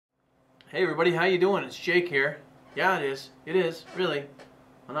Hey everybody, how you doing? It's Jake here. Yeah, it is. It is, really.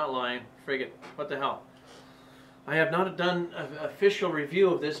 I'm not lying. Frig it. What the hell? I have not done an official review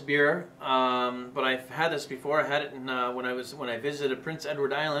of this beer, but I've had this before. I had it in, when I visited Prince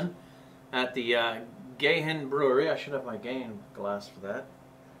Edward Island at the Gahan Brewery. I should have my Gahan glass for that.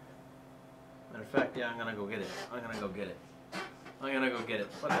 Matter of fact, yeah, I'm gonna go get it. I'm gonna go get it. I'm gonna go get it.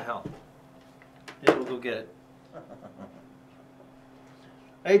 What the hell? Yeah, we'll go get it.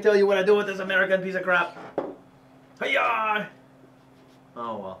 I tell you what I do with this American piece of crap. Hiya!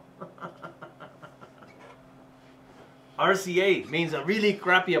 Oh well. RCA means a really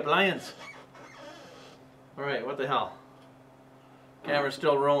crappy appliance. Alright, what the hell? Camera's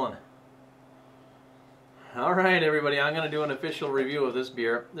still rolling. Alright everybody, I'm going to do an official review of this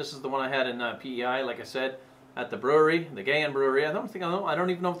beer. This is the one I had in PEI, like I said, at the brewery, the Gahan Brewery. I don't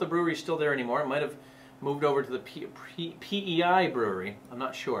even know if the brewery's still there anymore. It might have moved over to the PEI Brewery. I'm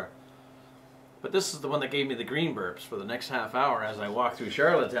not sure. But this is the one that gave me the green burps for the next half hour as I walked through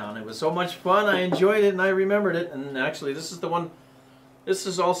Charlottetown. It was so much fun. I enjoyed it and I remembered it. And actually, this is the one. This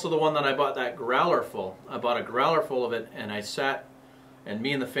is also the one that I bought that growler full. I bought a growler full of it, and I sat, and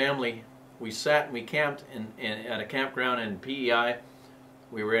me and the family, we sat and we camped at a campground in PEI.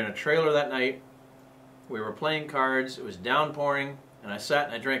 We were in a trailer that night. We were playing cards. It was downpouring, and I sat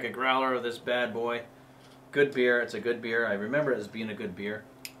and I drank a growler of this bad boy. Good beer. It's a good beer. I remember it as being a good beer.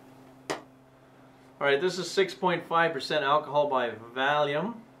 Alright, this is 6.5% alcohol by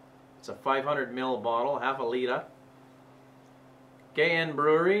volume. It's a 500 ml bottle, half a liter. Gahan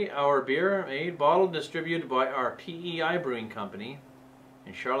Brewery, our beer, made, bottled, distributed by our PEI Brewing Company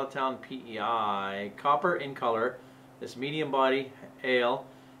in Charlottetown, PEI. Copper in color, this medium body ale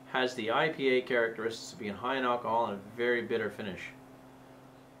has the IPA characteristics of being high in alcohol and a very bitter finish.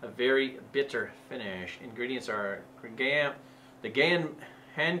 A very bitter finish. Ingredients are the Gahan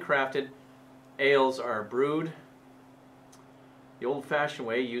handcrafted ales are brewed the old-fashioned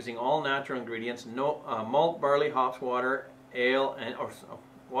way, using all natural ingredients: malt, barley, hops, water,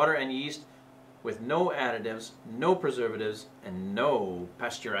 water and yeast, with no additives, no preservatives, and no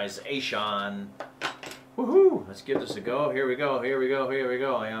pasteurization. Woohoo! Let's give this a go. Here we go. Here we go. Here we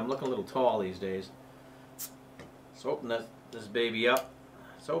go. I'm looking a little tall these days. Let's open this baby up.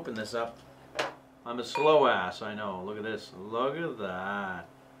 Let's open this up. I'm a slow ass. I know. Look at this. Look at that.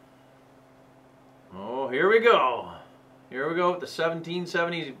 Oh, here we go. Here we go with the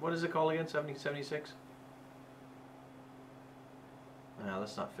 1770s. What is it called again? 1776? Now,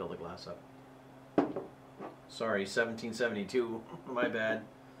 let's not fill the glass up. Sorry, 1772. My bad.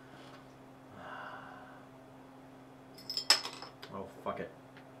 Oh, fuck it.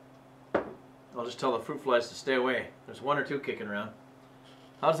 I'll just tell the fruit flies to stay away. There's one or two kicking around.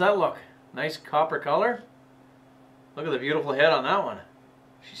 How does that look? Nice copper color? Look at the beautiful head on that one.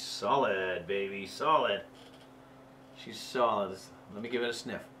 She's solid, baby, solid. She's solid. Let me give it a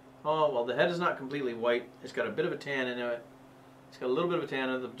sniff. Oh, well, the head is not completely white. It's got a bit of a tan in it. It's got a little bit of a tan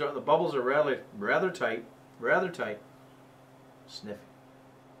in it. The bubbles are rather tight. Rather tight. Sniff.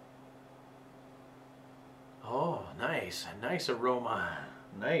 Oh, nice. A nice aroma.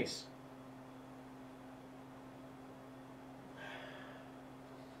 Nice.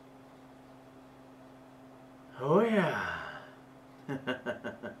 Oh, yeah.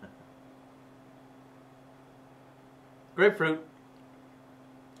 Grapefruit,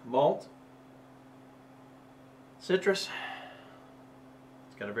 malt, citrus.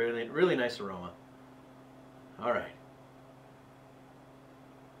 It's got a really nice aroma. All right.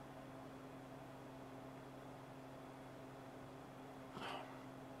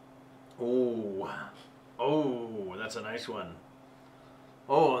 Oh, that's a nice one.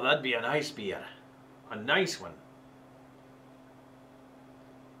 Oh, that'd be a nice beer. A nice one.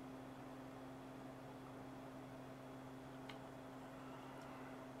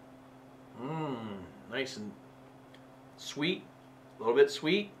 Nice and sweet, a little bit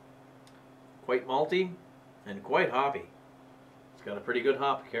sweet, quite malty, and quite hoppy. It's got a pretty good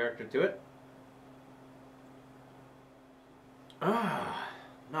hop character to it. Ah,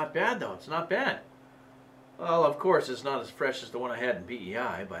 not bad though, it's not bad. Well, of course, it's not as fresh as the one I had in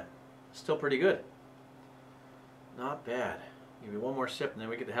PEI, but still pretty good. Not bad. Give me one more sip and then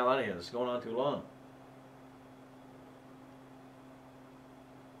we get the hell out of here. This is going on too long.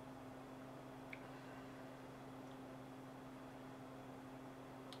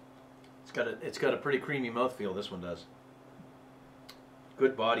 It's got a pretty creamy mouthfeel, this one does.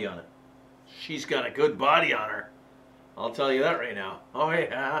 Good body on it. She's got a good body on her. I'll tell you that right now. Oh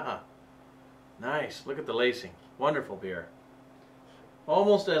yeah. Nice. Look at the lacing. Wonderful beer.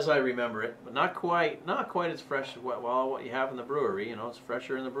 Almost as I remember it, but not quite as fresh as what you have in the brewery. You know, it's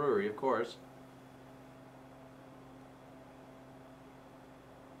fresher in the brewery, of course.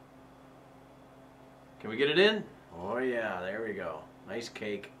 Can we get it in? Oh yeah, there we go. Nice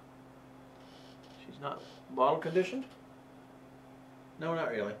cake. She's not bottle conditioned? No,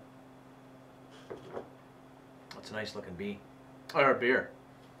 not really. That's a nice looking beer.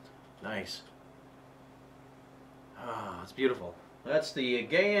 Nice. Ah, it's beautiful. That's the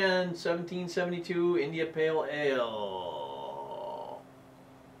Gahan 1772 India Pale Ale.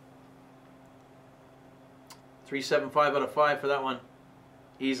 3.75 out of 5 for that one.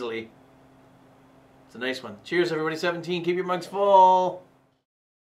 Easily. It's a nice one. Cheers, everybody. 17. Keep your mugs full.